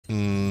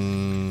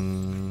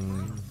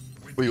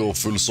We go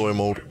full soy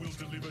mode.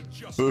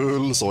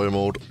 Full soy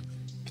mode.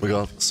 We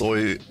got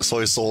soy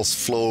sauce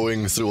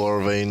flowing through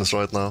our veins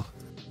right now.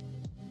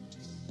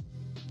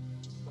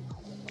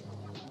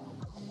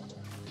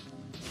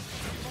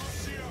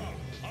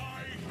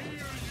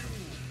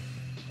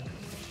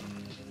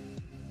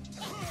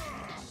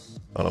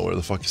 I don't know where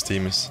the fuck his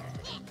team is.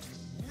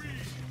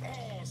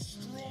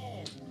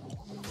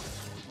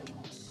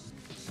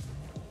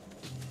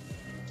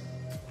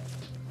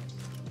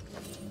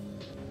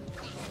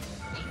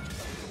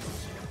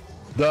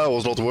 That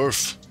was not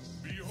worth.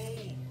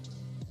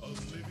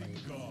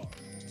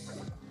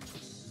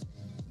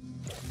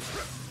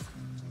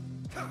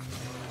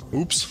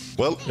 Oops.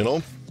 Well, you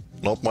know,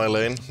 not my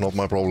lane, not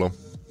my problem.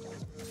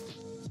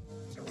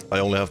 I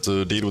only have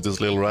to deal with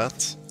this little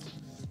rat.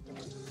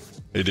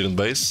 He didn't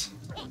base.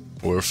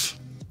 Worth.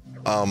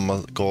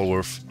 Call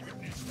worth.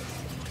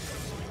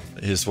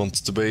 He just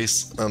wants to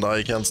base and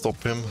I can't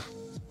stop him.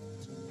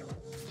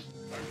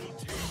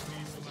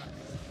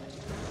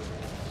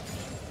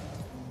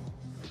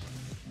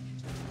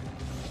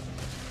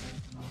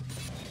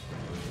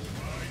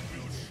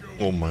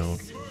 Oh my god.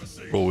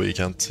 Bro, he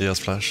can't. He has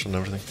flash and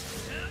everything.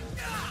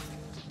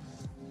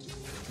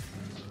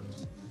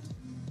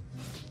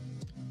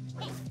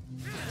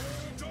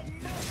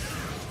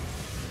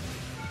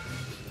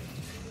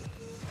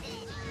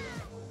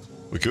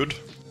 We could.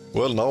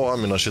 Well, now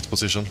I'm in a shit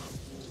position.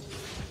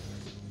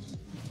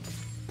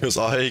 Because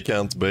I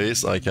can't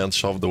base, I can't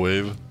shove the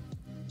wave.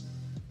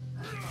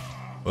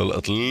 Well,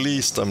 at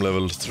least I'm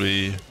level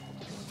 3.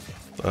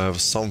 I have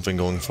something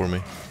going for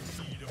me.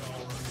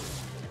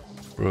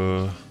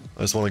 I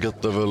just want to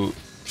get level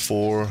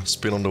 4,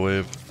 spin on the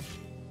wave.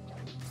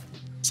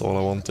 That's all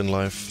I want in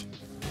life.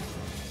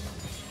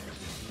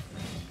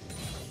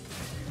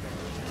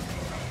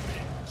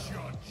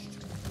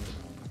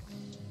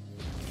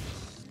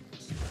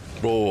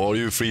 Bro, are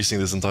you freezing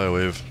this entire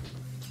wave?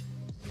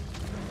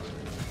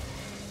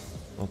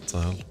 What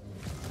the hell?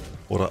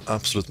 What an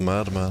absolute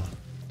madman.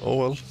 Oh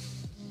well.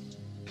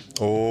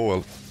 Oh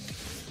well.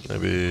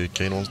 Maybe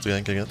Kayn wants to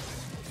gank again.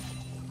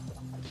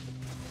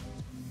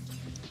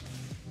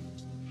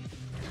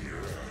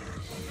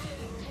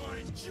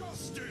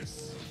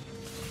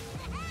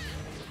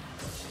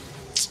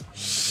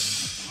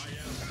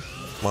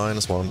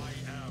 -1.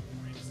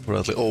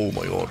 Bradley. Oh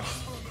my god.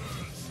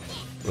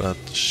 That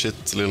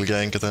shit little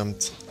gank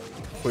attempt.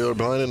 We are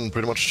behind in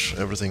pretty much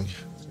everything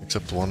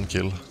except 1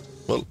 kill.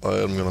 Well,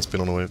 I am gonna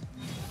spin on the wave.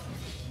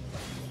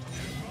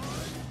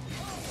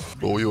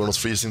 Oh, you are not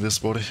freezing this,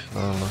 buddy.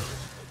 No.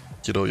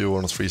 Kiddo, you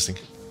are not freezing.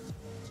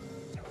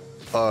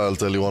 I'll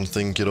tell you one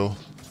thing, kiddo.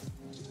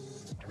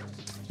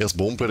 Yes,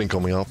 bomb plating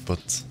coming up,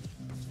 but...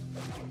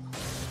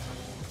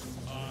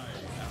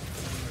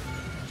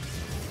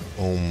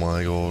 Oh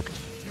my god.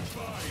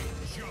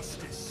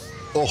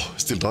 Oh,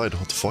 still died,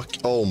 what the fuck?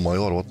 Oh my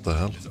god, what the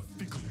hell?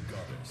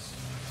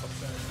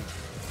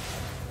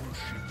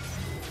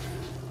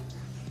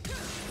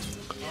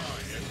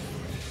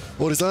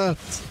 What is that?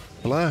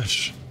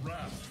 Flash!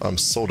 I'm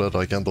so dead,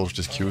 I can't dodge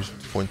this Q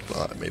point.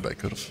 Maybe I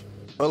could've.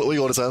 Well, we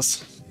got his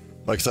ass.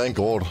 Like, thank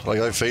god.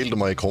 Like, I failed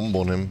my combo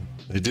on him.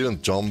 He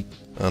didn't jump,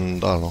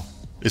 and I don't know.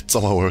 It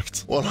somehow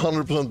worked.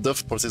 100%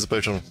 death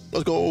participation.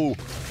 Let's go!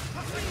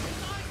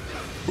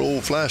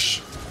 Bro,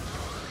 flash!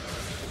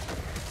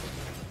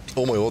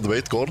 Oh my god,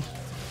 wait, god.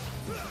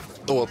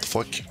 Oh, what the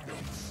fuck?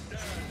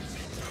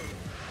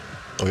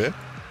 Okay.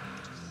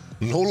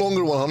 No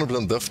longer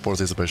 100% death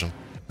participation.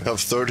 We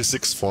have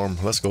 36 farm,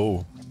 let's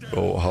go.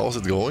 Oh, how's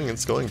it going?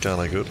 It's going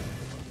kinda good.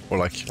 Or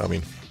like, I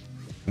mean,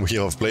 we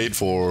have played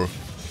for,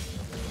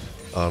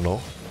 I don't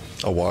know,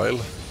 a while.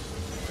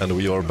 And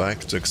we are back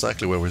to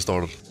exactly where we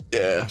started.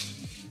 Yeah.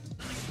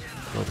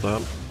 What the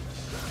hell?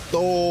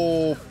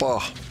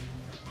 Opa!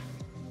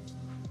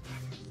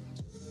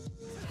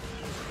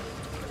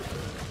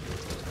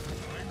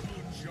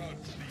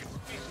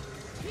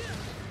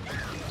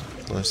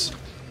 Nice.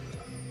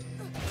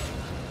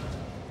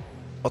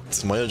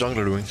 What's my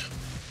jungler doing?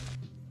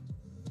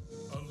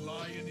 A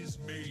lion is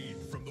made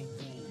from the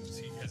wolves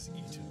he has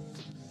eaten.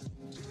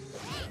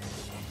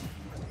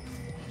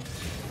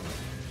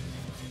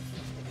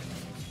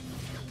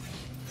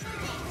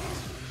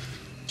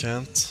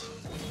 Can't.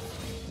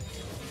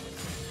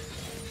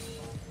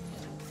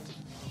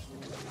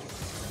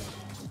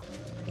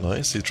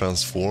 Nice, he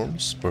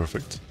transforms.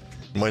 Perfect.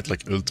 Might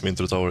like ult me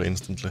into the tower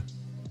instantly.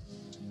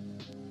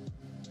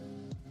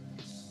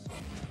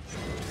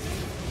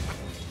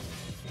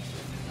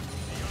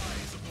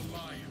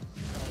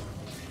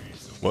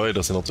 Why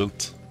does he not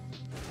ult?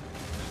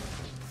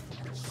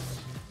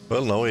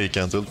 Well, now he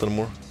can't ult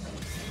anymore.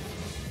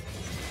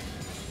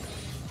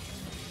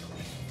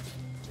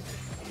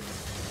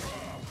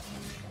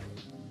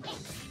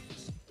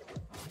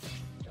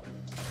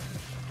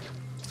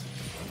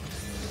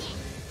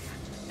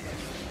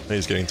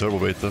 He's getting turbo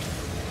baited.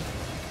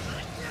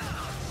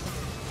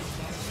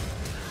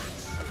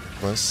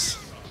 Nice.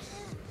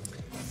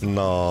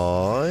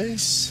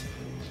 Nice.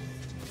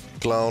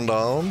 Clown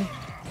down.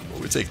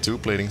 We take 2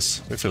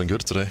 platings. We're feeling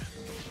good today.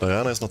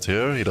 Diana is not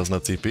here, he doesn't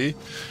have TP.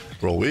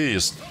 Bro, we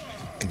just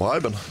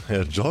vibing.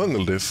 Yeah,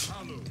 jungle diff.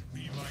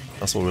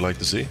 That's what we like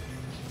to see.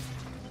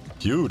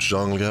 Huge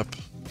jungle gap.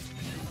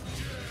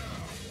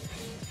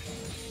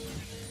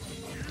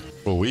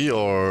 Bro, we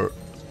are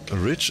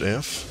rich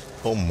F.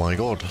 Oh my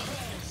god.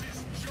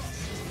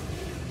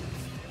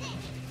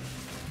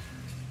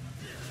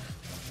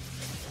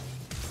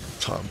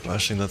 I'm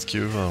flashing that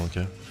Q, I don't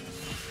care.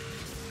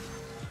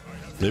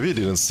 Maybe he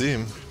didn't see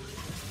him.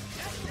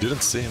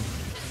 Didn't see him.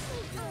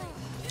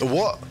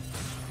 What?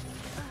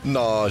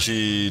 Nah,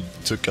 she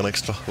took an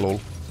extra. Lol.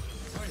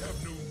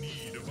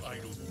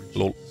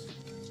 Lol.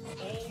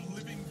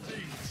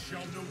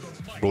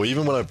 Bro,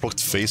 even when I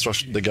blocked face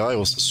rush, the guy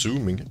was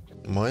zooming.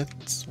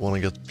 Might wanna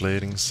get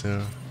bladings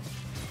here.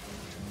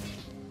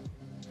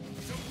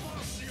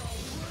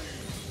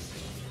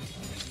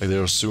 Like they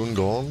are soon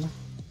gone.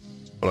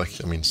 Or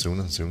like, I mean soon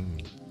and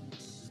soon.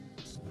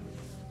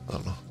 I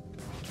don't know.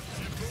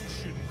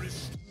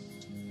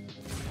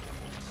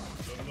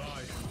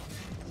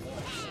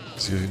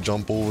 So you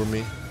jump over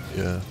me?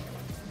 Yeah.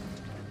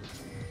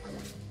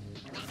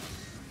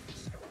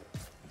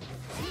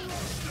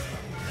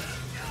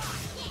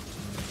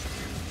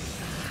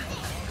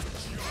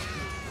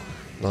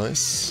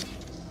 Nice.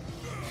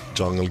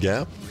 Jungle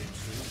gap.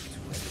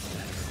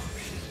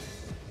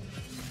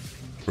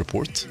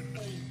 Report.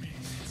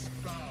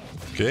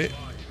 Okay.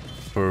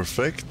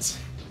 Perfect.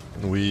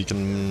 And we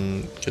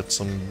can get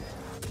some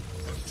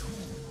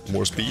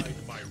more speed.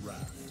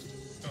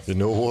 You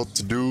know what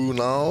to do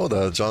now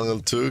that jungle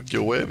took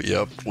your wave?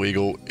 Yep, we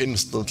go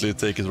instantly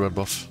take his red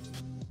buff.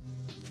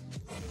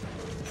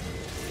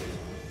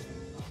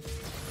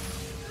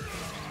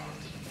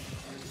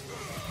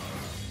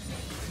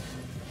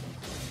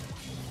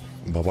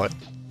 Bye bye.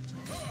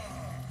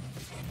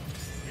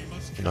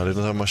 And I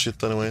didn't have my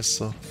shit anyway,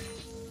 so...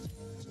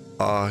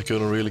 I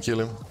couldn't really kill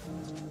him.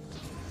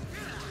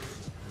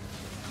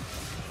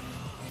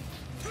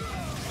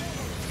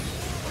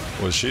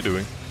 What is she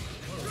doing?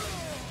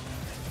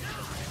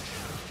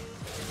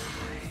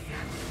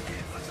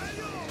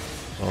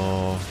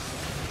 Oh.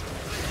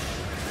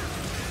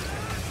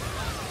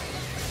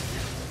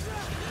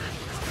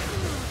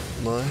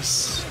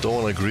 Nice.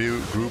 Don't want to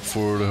group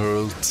for the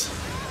ult.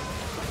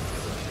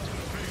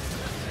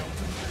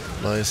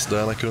 Nice,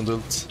 Diana couldn't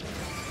ult.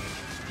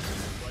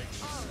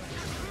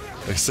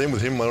 Like, same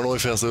with him, I don't know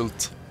if he has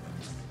ult.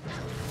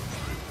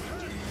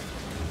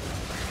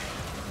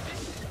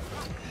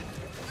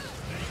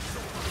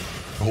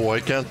 Oh,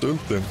 I can't ult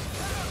him.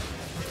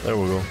 There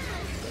we go.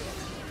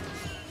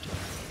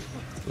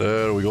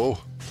 There we go.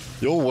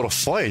 Yo, what a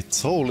fight!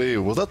 Holy,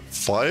 was that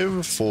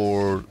 5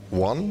 for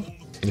 1?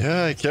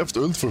 Yeah, I kept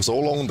ult for so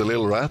long, the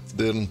little rat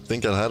didn't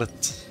think I had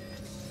it.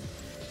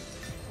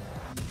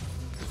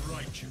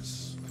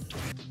 Righteous.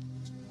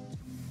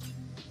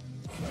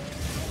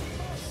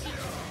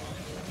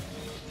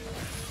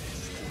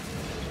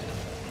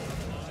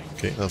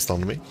 Okay, that's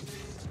down to me.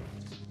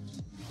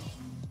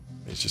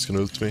 He's just gonna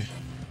ult me.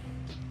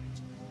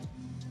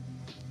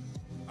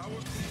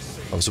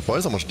 I'm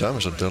surprised how much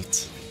damage I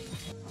dealt.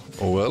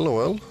 Oh well, oh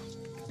well.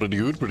 Pretty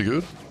good, pretty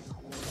good.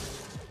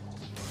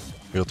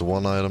 We got the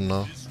one item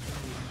now.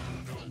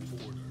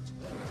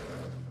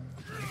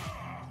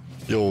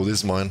 Yo, this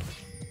is mine.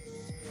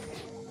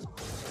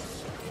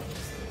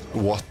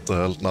 What the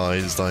hell? Nah,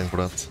 he's dying for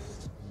that.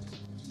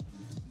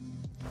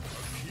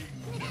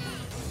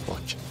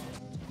 Fuck.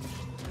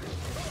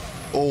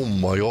 Oh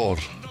my god.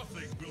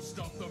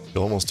 He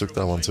almost took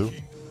that one too.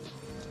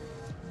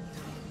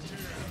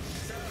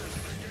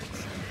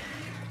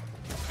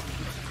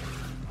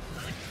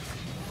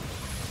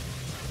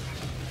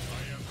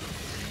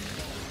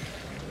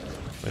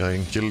 I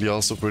can kill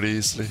Yasuo pretty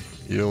easily,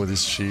 even with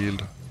his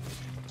shield.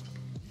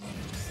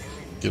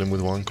 Kill him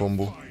with one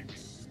combo.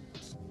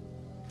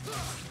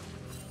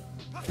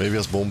 Maybe he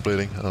has bomb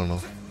plating, I don't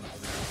know.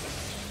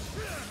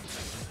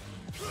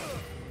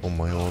 Oh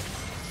my god.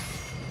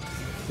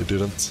 He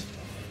didn't.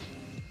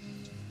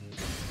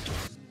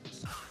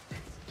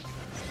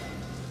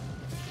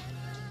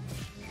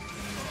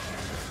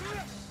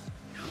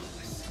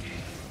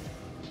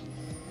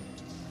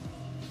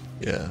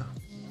 Yeah.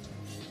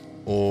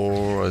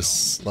 Or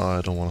nah,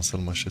 I don't want to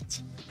sell my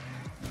shit.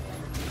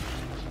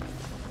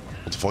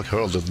 What the fuck?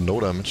 Herald did no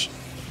damage.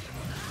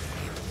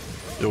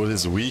 Yo, it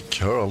is weak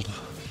Herald.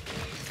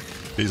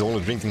 He's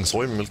only drinking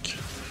soy milk.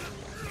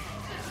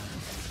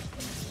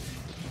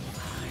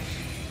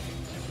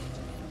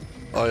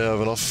 I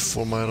have enough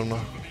for my item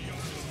now.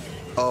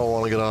 I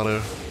want to get out of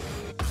here.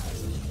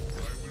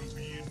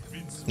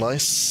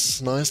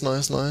 Nice, nice,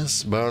 nice,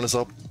 nice. Baron is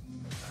up.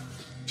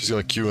 She's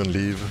gonna queue and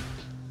leave.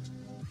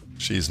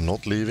 She's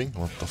not leaving?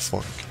 What the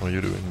fuck are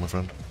you doing, my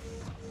friend?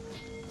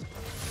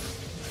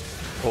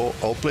 Oh,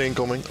 outplay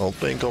incoming,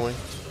 outplay incoming.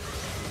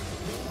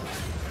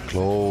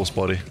 Close,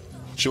 buddy.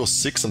 She was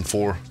 6 and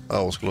 4.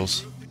 That was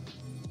close.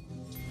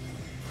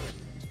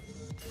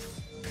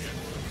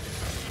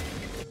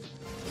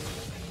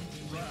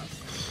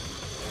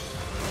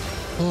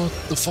 What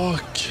the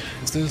fuck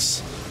is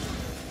this?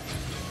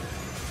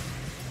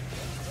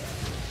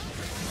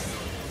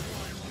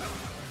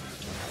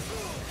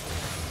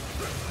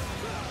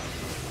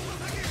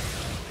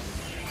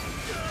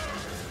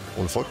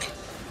 What the fuck?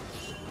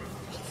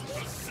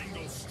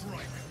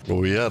 Bro,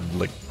 we had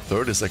like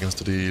 30 seconds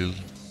to deal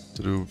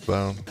to do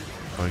Baron.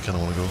 I kinda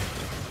wanna go.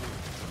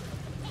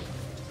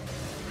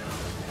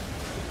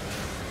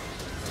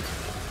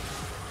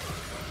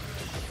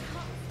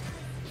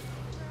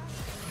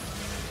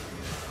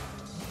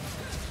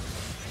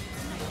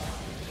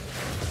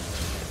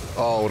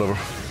 Oh, whatever.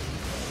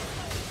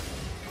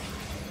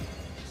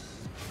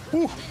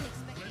 Woo!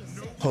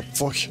 What the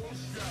fuck?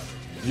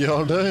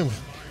 Yeah, damn!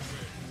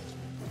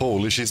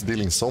 Holy, she's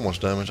dealing so much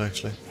damage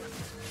actually.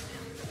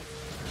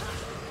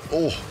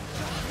 Oh!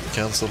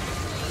 Cancel.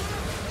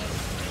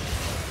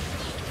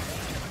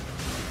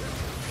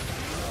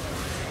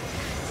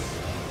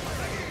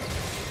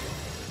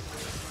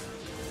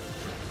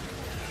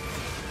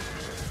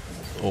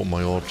 Oh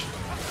my god.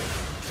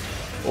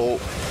 Oh!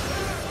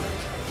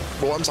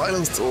 Bro, I'm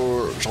silenced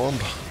or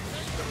charmed.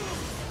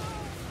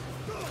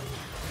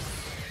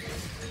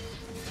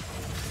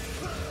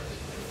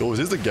 Yo, is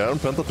this the Garen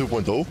Penta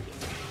 2.0?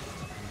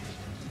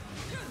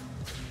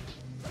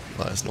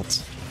 Nah, it's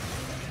not.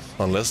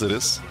 Unless it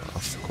is.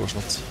 Of course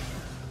not.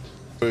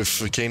 If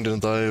Kayn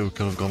didn't die, we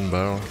could have gone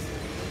Baron.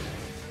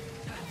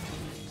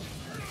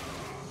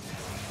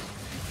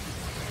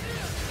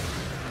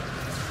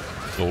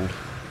 Lol.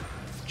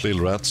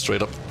 Little rat,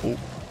 straight up. Oh.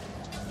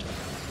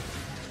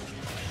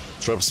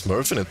 Trap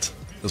Smurf in it.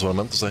 That's what I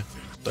meant to say.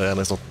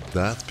 Diana is not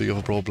that big of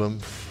a problem.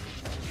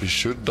 We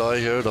should die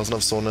here, doesn't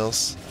have someone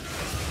else.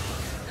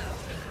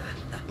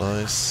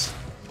 Nice.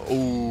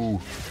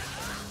 Oh.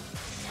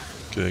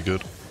 Okay,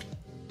 good.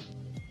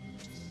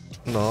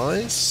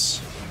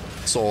 Nice.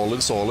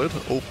 Solid, solid.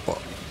 Opa.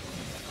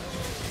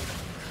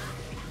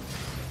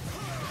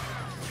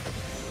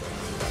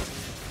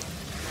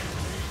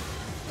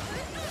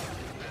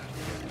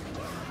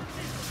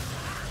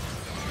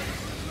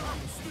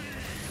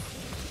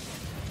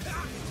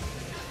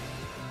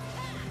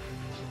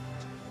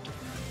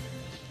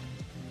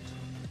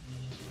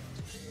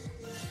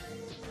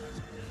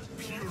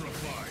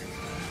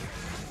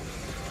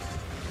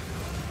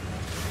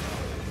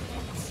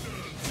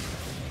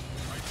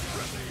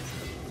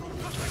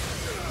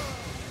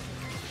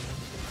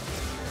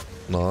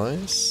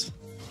 Nice.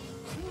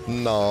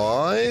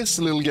 Nice.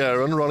 Little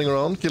Garen running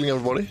around, killing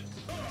everybody.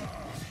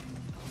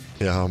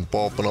 Yeah, I'm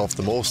popping off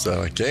the most there.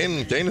 Like,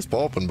 Kayn is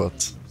popping,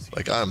 but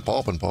like I'm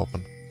popping.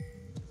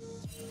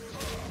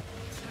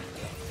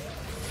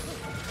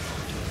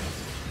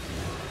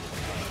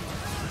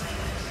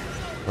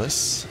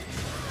 Nice.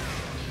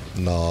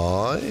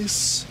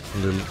 Nice.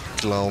 Little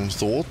clown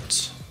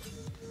thought.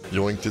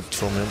 Yoinked it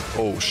from him.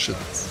 Oh shit.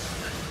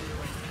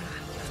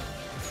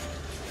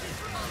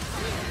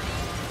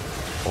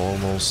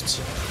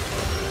 Almost.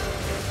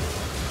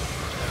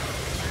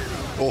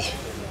 Oh,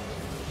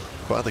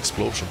 bad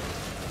explosion.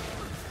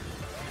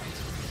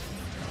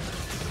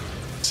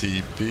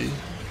 TP.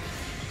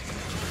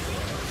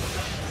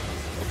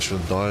 I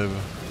should dive.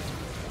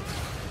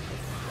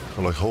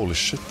 I'm like, holy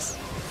shit.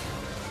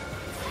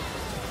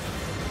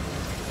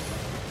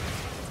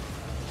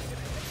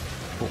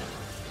 Oh.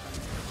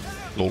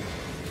 Lol.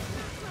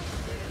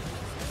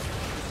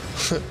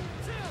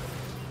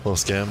 Oh,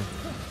 scam.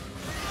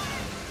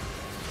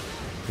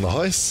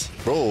 Nice!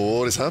 Bro,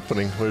 what is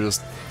happening? We're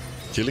just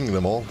killing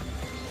them all.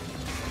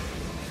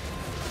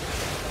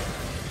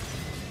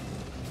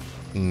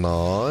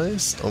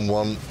 Nice. And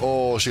one...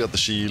 Oh, she got the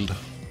shield.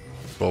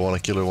 Bro, I wanna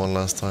kill her one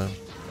last time.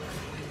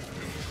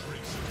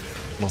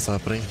 What's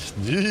happening?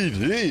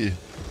 GG!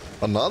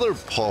 Another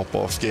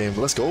pop-off game.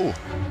 Let's go!